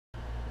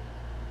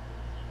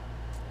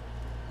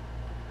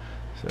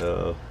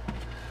So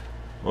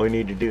all we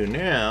need to do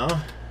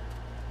now,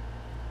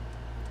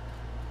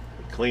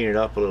 clean it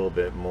up a little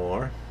bit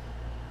more.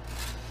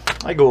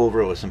 I go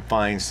over it with some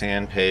fine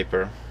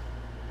sandpaper.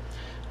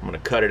 I'm going to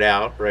cut it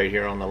out right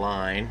here on the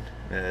line,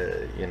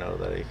 you know,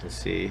 that you can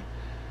see.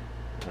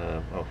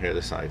 Oh, here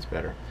the side's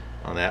better.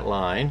 On that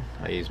line,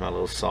 I use my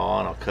little saw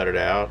and I'll cut it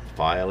out,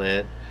 file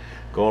it,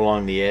 go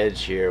along the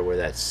edge here where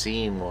that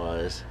seam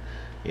was.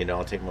 You know,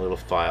 I'll take my little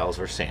files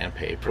or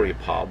sandpaper,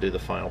 do the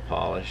final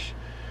polish.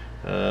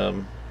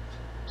 So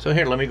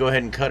here, let me go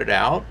ahead and cut it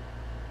out,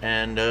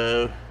 and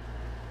I'll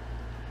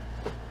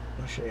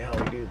show you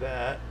how we do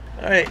that.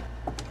 All right,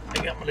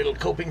 I got my little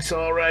coping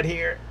saw right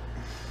here.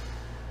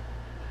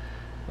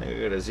 I think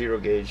I got a 0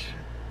 gauge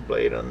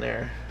blade on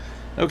there.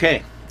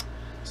 Okay,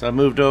 so I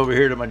moved over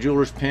here to my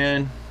jeweler's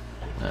pen.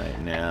 All right,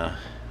 now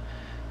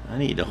I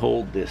need to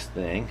hold this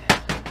thing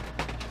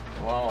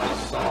while I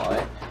saw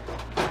it.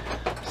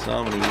 So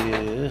I'm going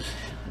to use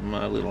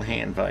my little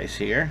hand vise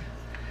here.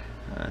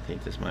 I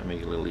think this might make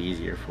it a little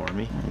easier for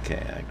me.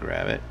 Okay, I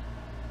grab it.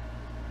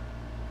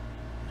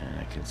 And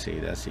I can see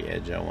that's the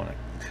edge I want to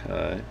cut.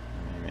 Let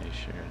me make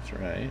sure it's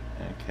right.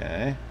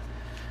 Okay.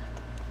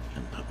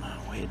 And put my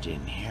wedge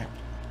in here.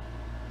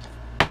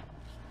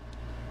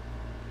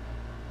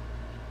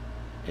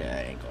 Yeah,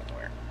 I ain't going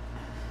nowhere.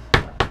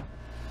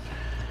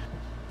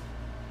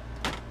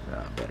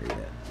 Better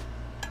yet.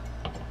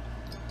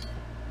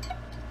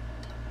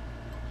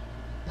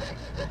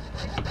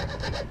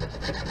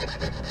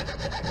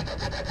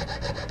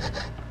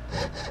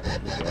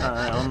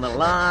 Eye on the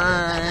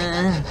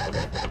line.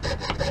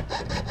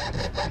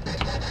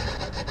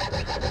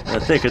 The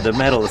thicker the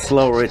metal, the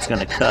slower it's going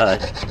to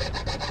cut.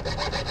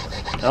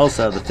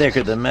 Also, the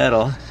thicker the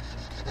metal.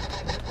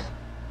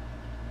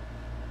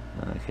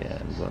 Okay,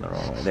 I'm going the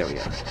wrong way. There we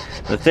go.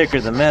 The thicker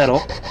the metal,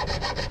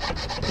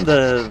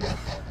 the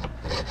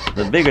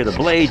bigger the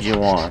blade you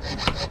want.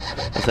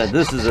 I said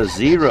this is a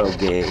 0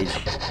 gauge.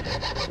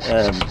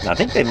 I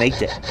think they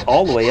make it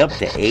all the way up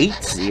to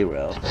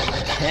 8-0.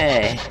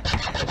 Okay,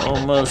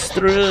 almost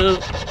through.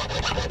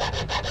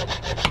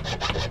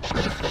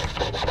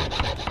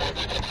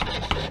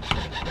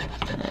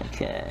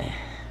 Okay,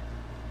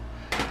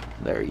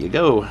 there you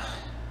go.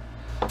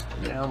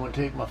 Now I'm going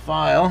to take my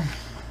file.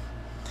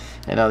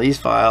 And now these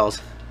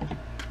files,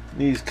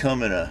 these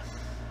come in a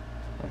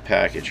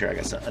package here. I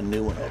got a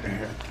new one over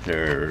here.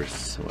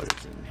 There's, what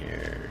is in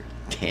here,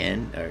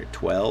 10 or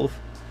 12.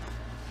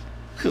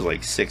 It was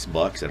like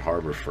 $6 at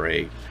Harbor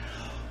Freight.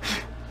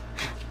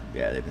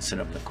 Yeah, they've been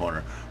sitting up in the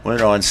corner. When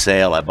they're on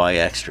sale, I buy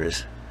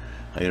extras.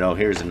 You know,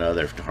 here's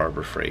another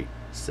Harbor Freight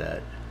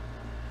set.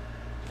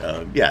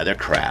 Yeah, they're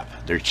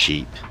crap. They're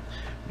cheap.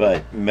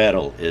 But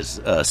metal is,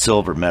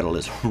 silver metal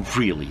is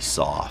really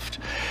soft.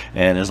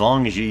 And as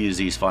long as you use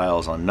these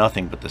files on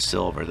nothing but the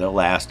silver, they'll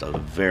last a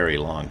very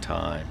long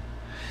time.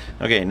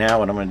 Okay, now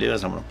what I'm going to do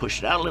is I'm going to push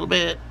it out a little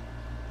bit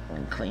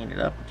and clean it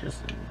up,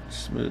 just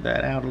smooth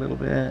that out a little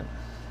bit.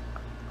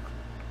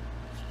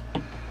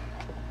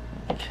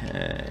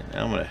 Okay,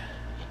 now I'm going to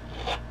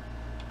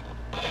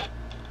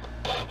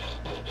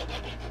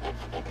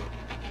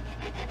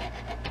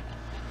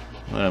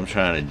what I'm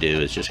trying to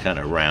do is just kind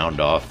of round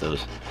off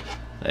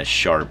that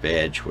sharp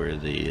edge where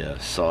the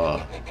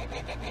saw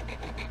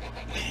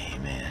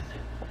came in.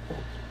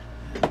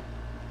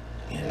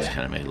 Yeah, just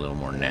kind of make it a little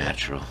more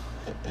natural.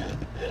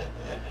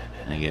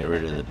 And get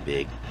rid of the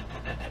big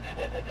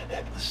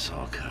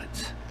saw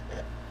cuts.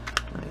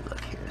 Let me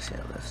look here, see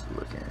how this is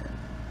looking.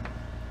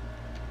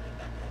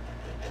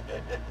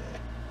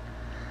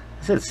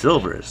 I said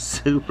silver is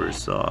super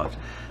soft.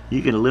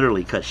 You can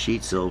literally cut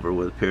sheet silver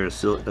with a pair of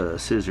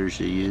scissors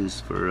you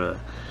use for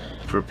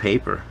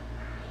paper.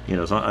 You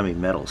know, I mean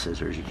metal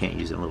scissors. You can't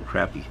use them little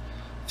crappy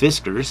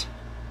Fiskars.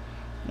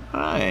 All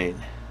right,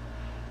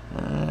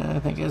 I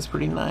think that's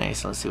pretty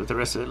nice. Let's see what the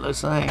rest of it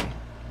looks like.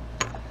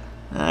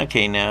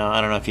 Okay, now I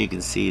don't know if you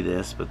can see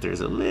this, but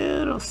there's a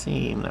little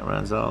seam that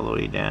runs all the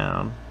way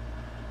down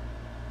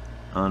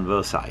on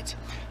both sides.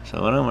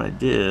 So what I'm going to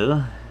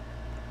do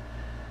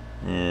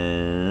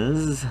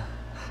is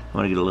I'm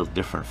going to get a little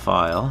different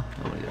file.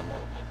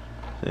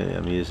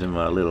 I'm using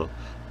my little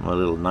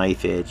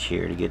knife edge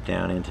here to get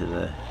down into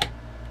the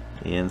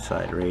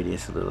inside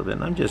radius a little bit,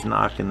 and I'm just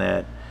knocking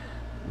that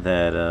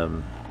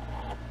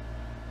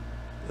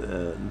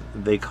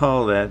they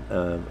call that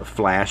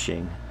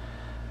flashing.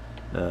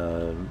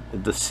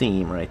 The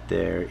seam right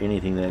there,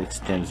 anything that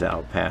extends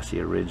out past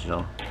the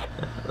original.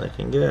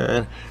 Looking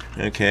good.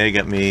 Okay, I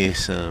got me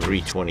some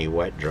Re-20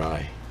 wet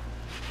dry.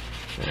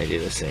 I do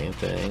the same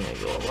thing. I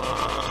go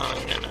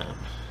along and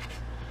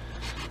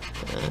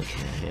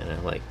okay, and I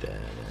like that.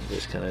 I'm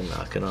just kind of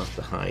knocking off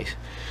the height.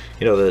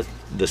 You know,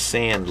 the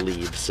sand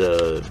leaves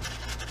a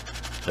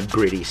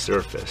gritty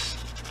surface.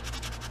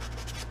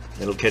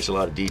 It'll catch a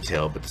lot of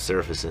detail, but the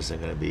surface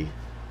isn't going to be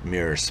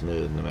mirror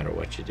smooth no matter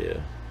what you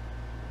do.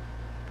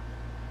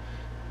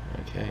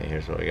 Okay,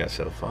 here's what we got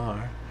so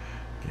far.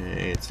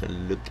 It's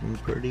looking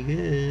pretty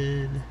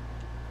good.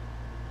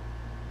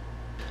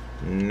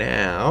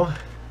 Now,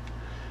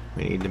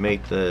 we need to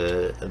make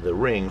the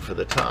ring for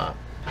the top.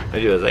 What I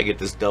do is I get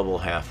this double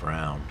half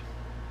round.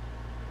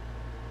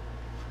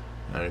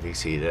 I don't know if you can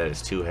see that.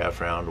 It's 2 half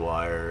round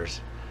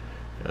wires.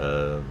 I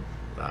don't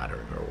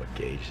remember what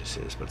gauge this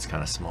is, but it's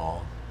kind of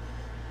small.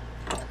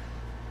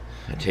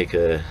 I take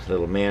a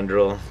little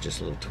mandrel,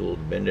 just a little tool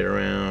to bend it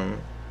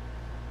around.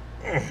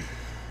 I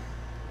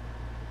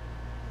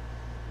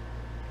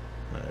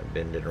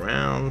bend it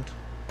around.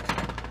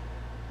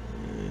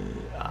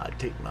 I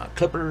take my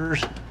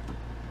clippers.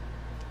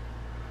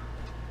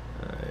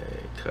 I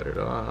cut it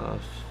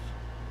off.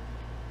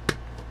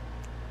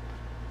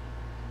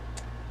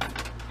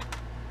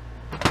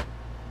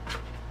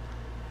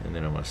 And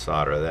then I'm going to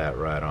solder that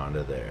right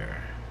onto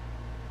there.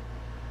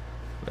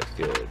 Looks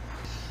good.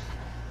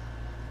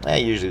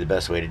 Usually the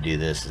best way to do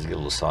this is get a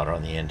little solder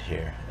on the end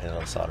here, and a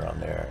little solder on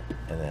there,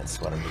 and then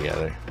sweat them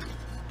together.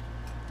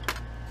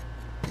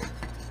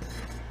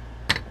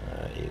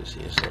 Use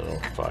these little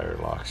fire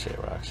rocks here.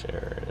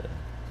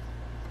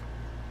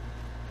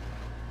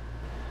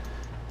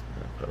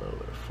 Put a little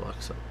bit of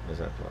flux on. Is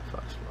that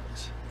flux?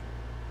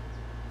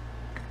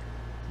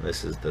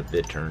 This is the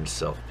bittern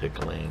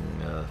self-pickling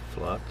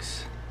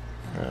flux.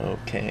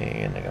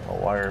 Okay, and I got my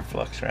wire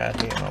flux right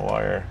here, my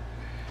wire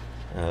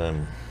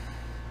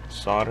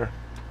solder.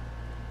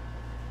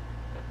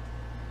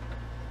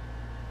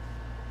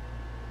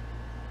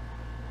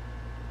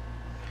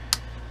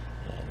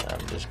 And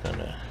I'm just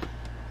gonna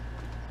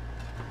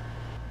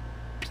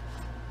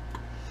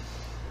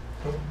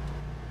I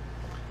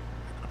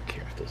don't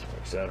care if this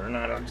works out or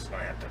not. I'm just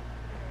gonna have to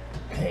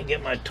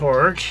get my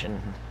torch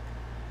and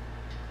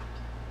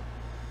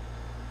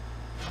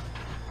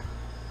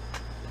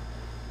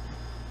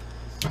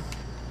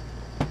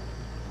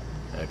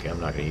okay, I'm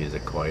not going to use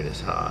it quite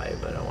as high,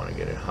 but I want to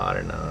get it hot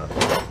enough.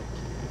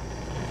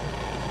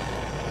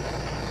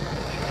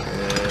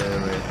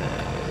 Everything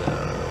is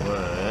out of the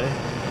way.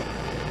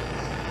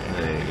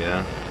 There you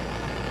go.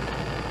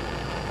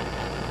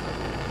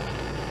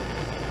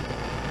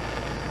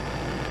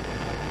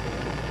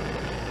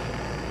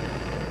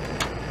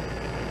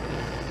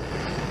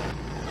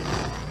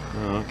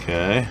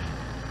 Okay.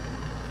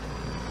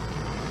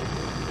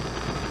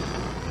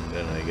 And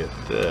then I get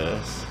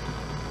this.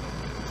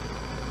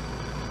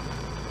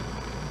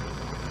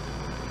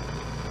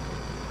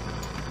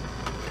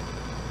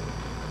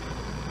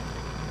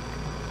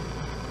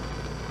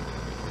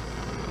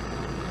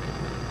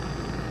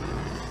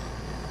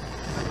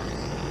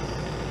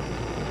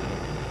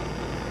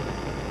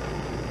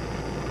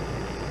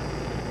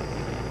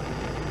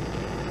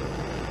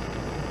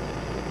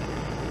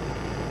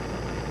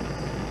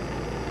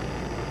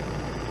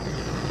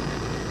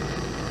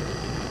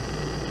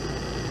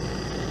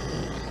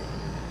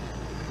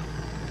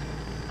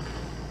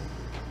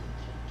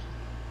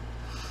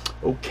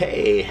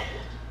 Okay,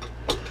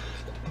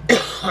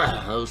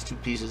 those two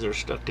pieces are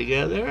stuck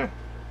together.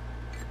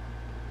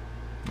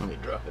 Let me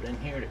drop it in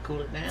here to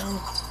cool it down.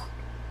 Oh,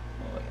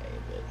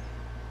 yeah,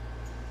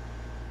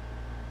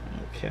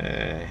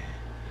 okay,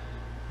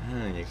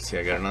 and you can see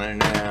I got another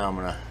now. I'm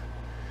gonna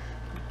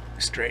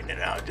straighten it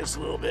out just a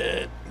little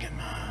bit. Get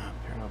my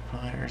parallel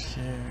pliers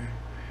here,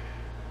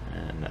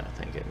 and I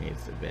think it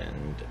needs to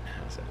bend.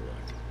 How's that look?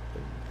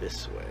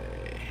 This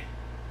way.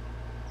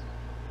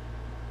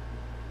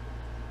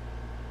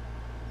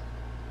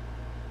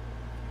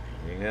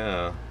 There you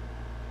go.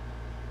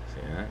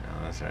 See that?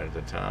 Now that's right at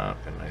the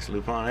top. Got a nice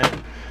loop on it.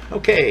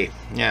 Okay,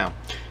 now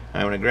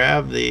I'm going to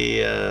grab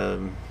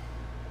the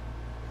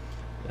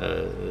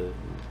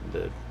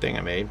thing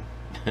I made,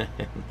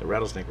 the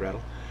rattlesnake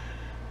rattle,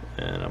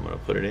 and I'm going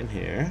to put it in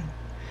here,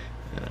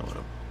 and I'm going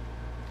to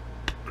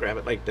grab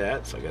it like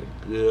that, so I got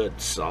a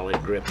good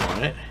solid grip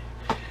on it.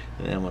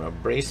 And then I'm going to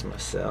brace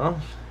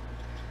myself,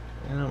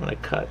 and I'm going to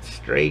cut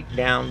straight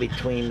down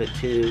between the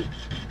two.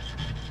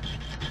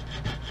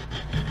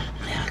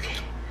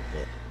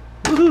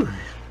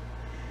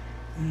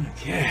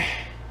 Okay,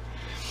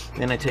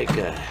 then I take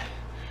a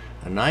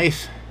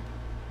knife,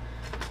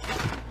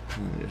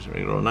 just a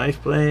regular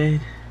knife blade,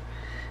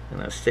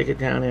 and I stick it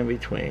down in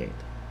between.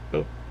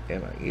 Oh,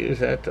 and I use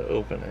that to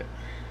open it.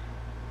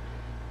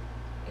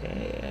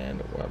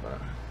 And voila.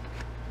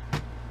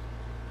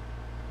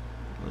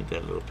 Look at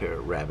that little pair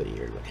of rabbit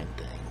ear looking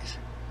things.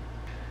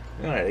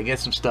 Alright, I got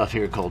some stuff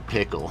here called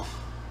pickle.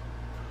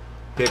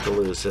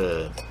 Pickle is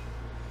a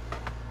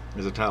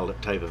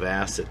type of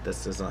acid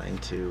that's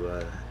designed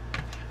to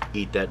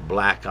eat that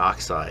black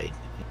oxide.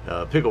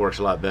 Pickle works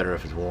a lot better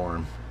if it's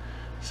warm.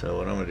 So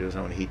what I'm going to do is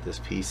I'm going to heat this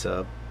piece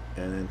up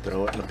and then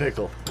throw it in the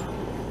pickle.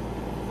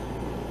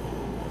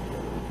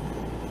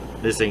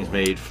 This thing's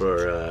made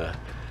for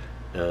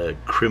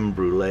creme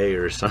brulee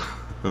or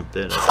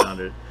something. I found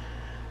it.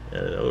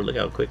 Oh, look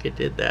how quick it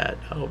did that.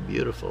 Oh,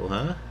 beautiful,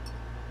 huh?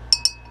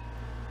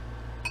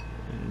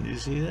 Did you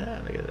see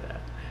that? Look at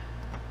that.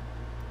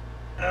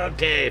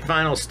 Okay,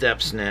 final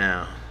steps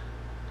now.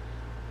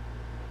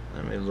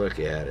 Let me look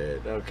at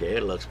it. Okay,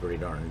 it looks pretty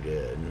darn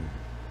good.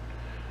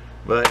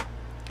 But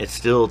it's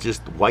still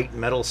just white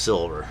metal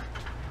silver.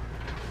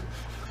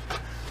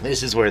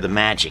 This is where the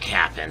magic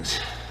happens.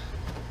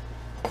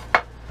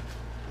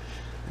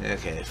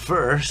 Okay,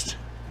 first,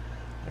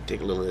 I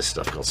take a little of this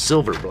stuff called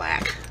Silver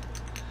Black.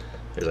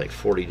 There's like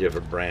 40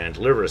 different brands.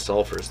 Liver of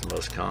sulfur is the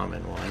most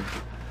common one.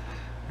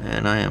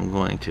 And I am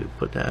going to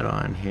put that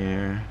on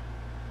here.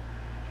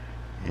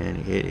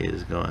 And it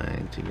is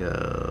going to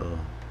go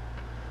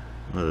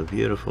with a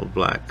beautiful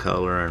black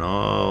color and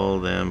all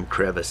them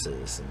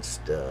crevices and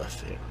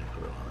stuff. Here, let me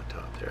put it on the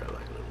top there. I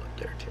like a little up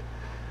there too.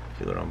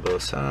 Do it on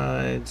both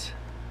sides.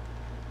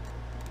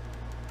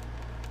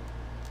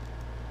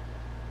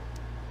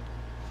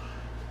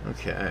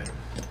 Okay.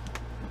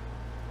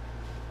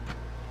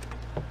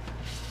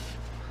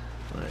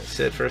 Let it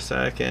sit for a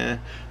second.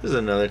 This is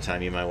another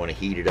time you might want to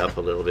heat it up a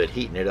little bit.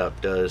 Heating it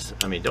up does,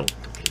 I mean, don't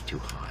get it too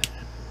hot.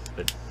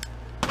 But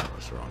that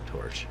was the wrong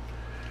torch.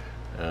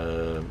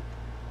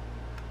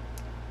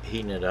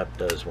 Heating it up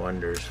does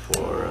wonders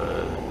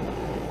for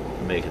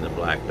making the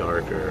black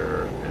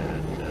darker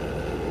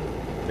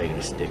and making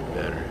it stick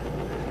better.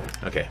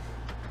 Okay.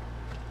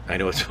 I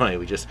know it's funny,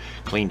 we just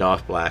cleaned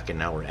off black and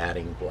now we're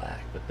adding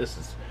black, but this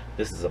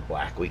is a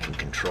black we can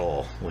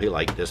control. We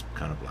like this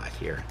kind of black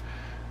here.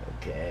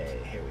 Okay,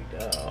 here we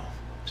go.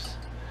 Oops.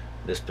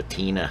 This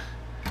patina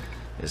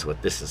is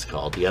what this is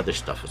called. The other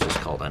stuff was just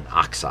called an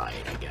oxide,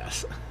 I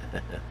guess.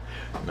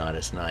 Not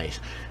as nice.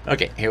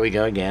 Okay, here we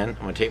go again. I'm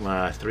gonna take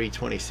my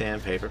 320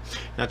 sandpaper.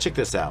 Now check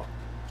this out.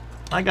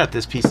 I got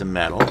this piece of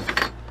metal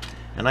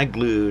and I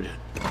glued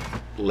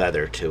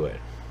leather to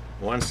it.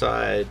 One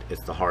side,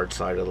 it's the hard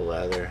side of the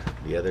leather.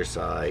 The other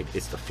side,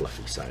 it's the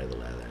fluffy side of the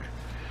leather.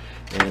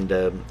 And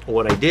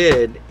what I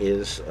did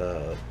is,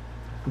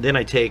 then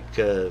I take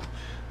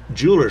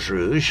jeweler's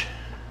rouge,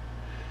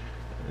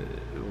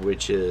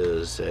 which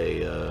is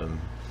a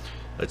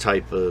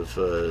type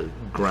of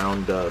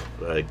ground up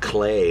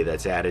clay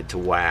that's added to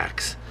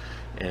wax,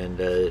 and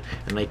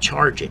I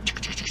charge it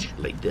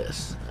like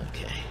this.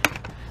 Okay.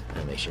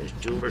 And make sure there's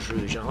jeweler's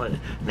rouge on it.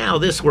 Now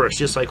this works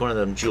just like one of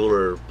them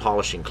jeweler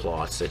polishing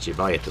cloths that you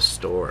buy at the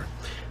store.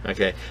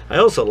 Okay, I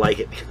also like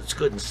it because it's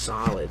good and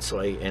solid,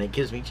 and it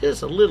gives me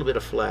just a little bit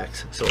of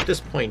flex. So at this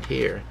point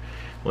here,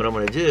 what I'm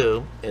going to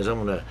do is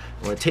I'm going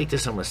to take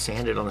this, I'm going to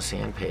sand it on the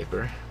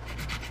sandpaper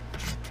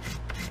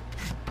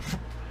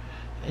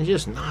and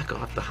just knock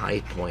off the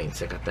high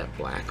points. I got that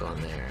black on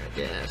there, I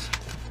guess.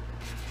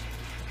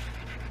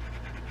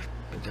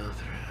 And go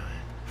through.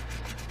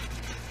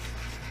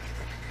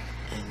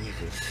 And you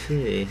can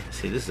see,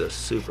 this is a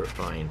super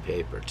fine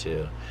paper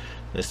too.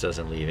 This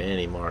doesn't leave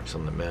any marks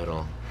on the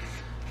metal,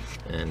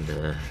 and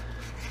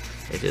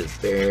it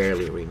just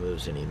barely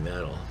removes any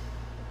metal.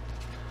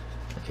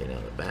 Okay, now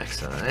the back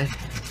side.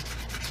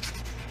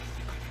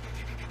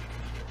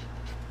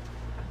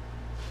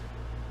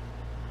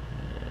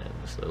 And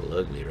it's a little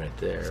ugly right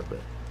there, but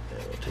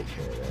yeah, we'll take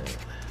care of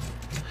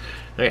that.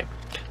 Okay,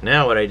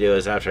 now what I do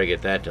is after I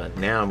get that done,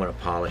 now I'm going to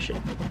polish it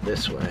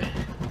this way.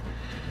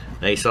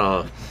 Now you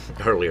saw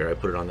earlier I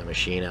put it on the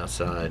machine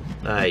outside.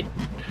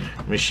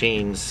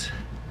 Machines,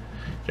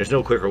 there's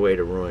no quicker way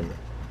to ruin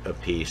a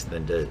piece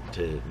than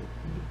to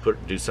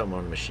do something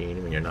on a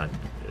machine when you're not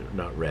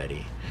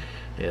ready.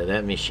 Yeah,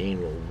 that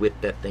machine will whip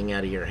that thing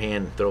out of your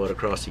hand and throw it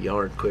across the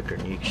yard quicker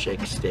than you can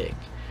shake a stick.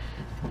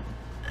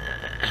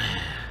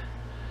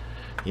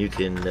 You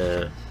can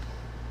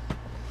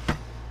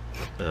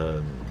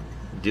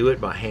do it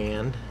by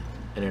hand.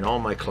 And in all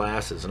my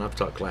classes, and I've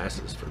taught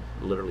classes for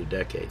literally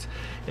decades,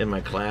 in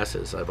my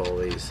classes I've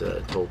always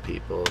told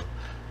people,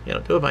 you know,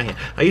 do it by hand.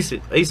 I used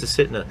to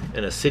sit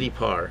in a city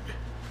park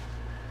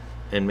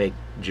and make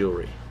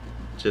jewelry,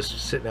 just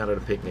sitting out at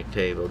a picnic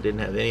table. Didn't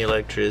have any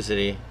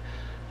electricity,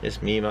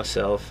 just me,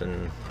 myself,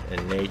 and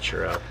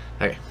nature out.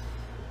 Okay.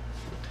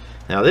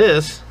 Now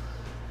this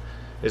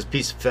is a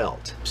piece of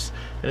felt,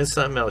 and it's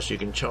something else you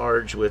can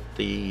charge with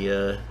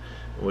the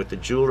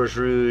jeweler's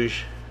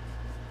rouge.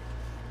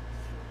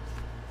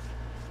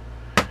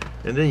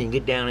 And then you can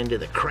get down into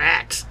the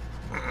cracks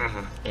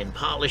and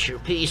polish your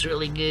piece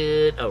really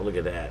good. Oh, look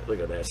at that.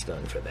 Look at that's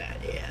done for that.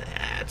 Yeah,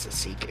 that's a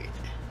secret.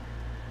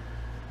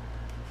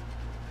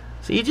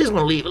 So you just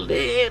want to leave a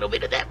little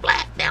bit of that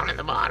black down in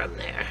the bottom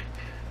there.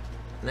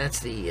 And that's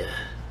the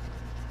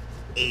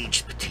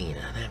aged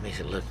patina. That makes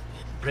it look,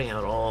 bring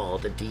out all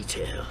the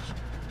details.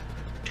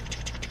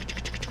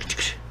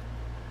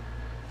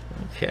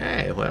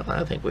 Okay, well,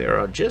 I think we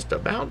are just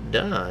about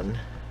done.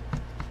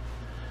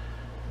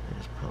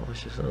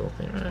 Polish this little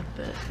thing right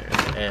there,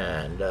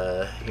 and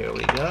here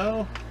we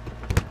go,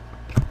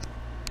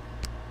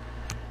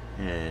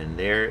 and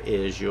there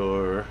is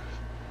your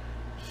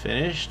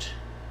finished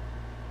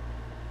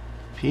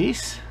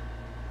piece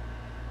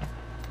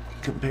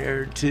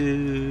compared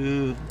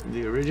to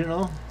the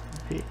original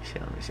piece.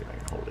 Yeah, let me see if I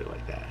can hold it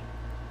like that.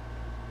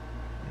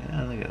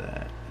 Yeah, look at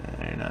that.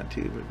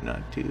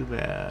 Not too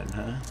bad,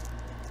 huh?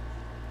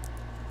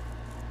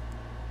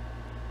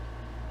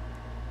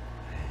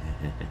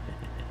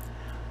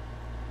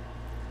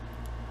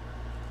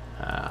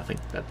 I think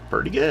that's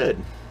pretty good.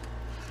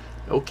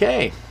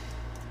 Okay.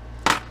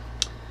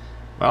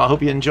 Well, I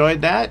hope you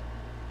enjoyed that.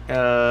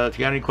 If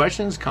you got any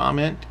questions,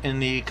 comment in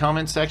the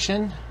comment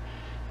section.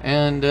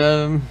 And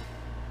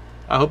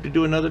I hope to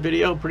do another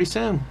video pretty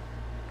soon.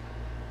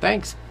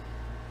 Thanks.